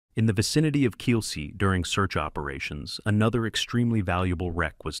In the vicinity of Kielce during search operations, another extremely valuable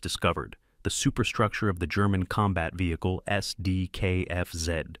wreck was discovered, the superstructure of the German combat vehicle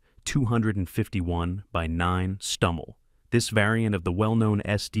Sd.Kfz 251 by 9 Stummel. This variant of the well-known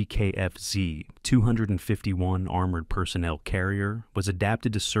Sd.Kfz 251 armored personnel carrier was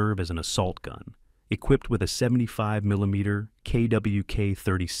adapted to serve as an assault gun, equipped with a 75mm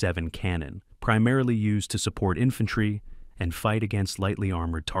WWII cannon, primarily used to support infantry and fight against lightly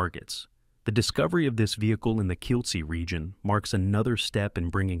armored targets. The discovery of this vehicle in the Kielce region marks another step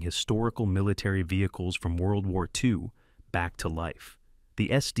in bringing historical military vehicles from World War II back to life. The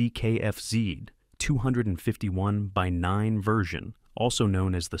Sd.Kfz 251 by 9 version, also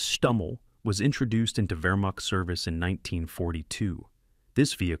known as the Stummel, was introduced into Wehrmacht service in 1942.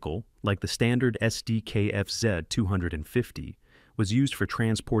 This vehicle, like the standard Sd.Kfz 250, was used for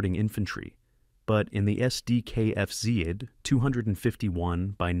transporting infantry, but in the Sd.Kfz 251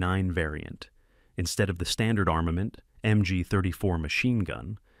 by 9 variant, instead of the standard armament, MG-34 machine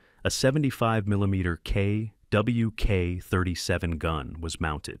gun, a 75mm WK-37 gun was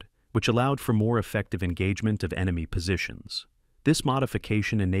mounted, which allowed for more effective engagement of enemy positions. This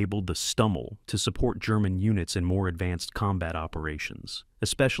modification enabled the Stummel to support German units in more advanced combat operations,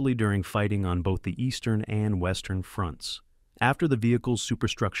 especially during fighting on both the eastern and western fronts. After the vehicle's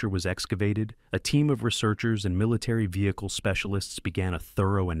superstructure was excavated, a team of researchers and military vehicle specialists began a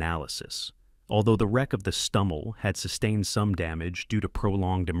thorough analysis. Although the wreck of the Stummel had sustained some damage due to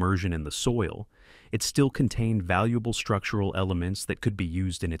prolonged immersion in the soil, it still contained valuable structural elements that could be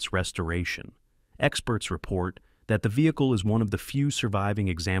used in its restoration. Experts report that the vehicle is one of the few surviving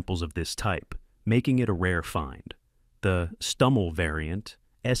examples of this type, making it a rare find. The Stummel variant,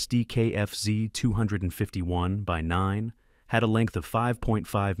 Sd.Kfz 251 by 9, had a length of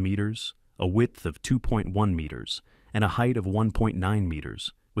 5.5 meters, a width of 2.1 meters, and a height of 1.9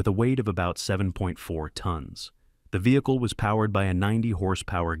 meters, with a weight of about 7.4 tons. The vehicle was powered by a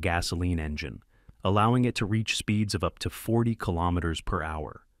 90-horsepower gasoline engine, allowing it to reach speeds of up to 40 kilometers per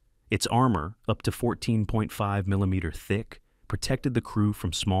hour. Its armor, up to 14.5mm thick, protected the crew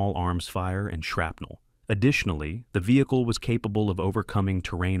from small arms fire and shrapnel. Additionally, the vehicle was capable of overcoming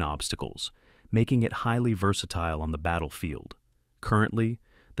terrain obstacles, making it highly versatile on the battlefield. Currently,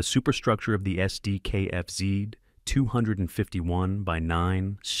 the superstructure of the Sd.Kfz 251 by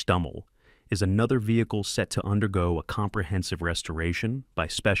 9 Stummel is another vehicle set to undergo a comprehensive restoration by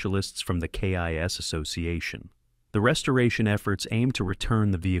specialists from the KIS Association. The restoration efforts aim to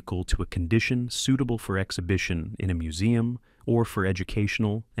return the vehicle to a condition suitable for exhibition in a museum or for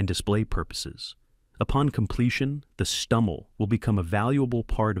educational and display purposes. Upon completion, the Stummel will become a valuable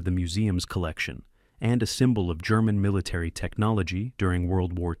part of the museum's collection and a symbol of German military technology during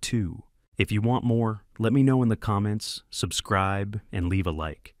World War II. If you want more, let me know in the comments, subscribe, and leave a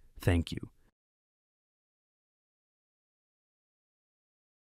like. Thank you.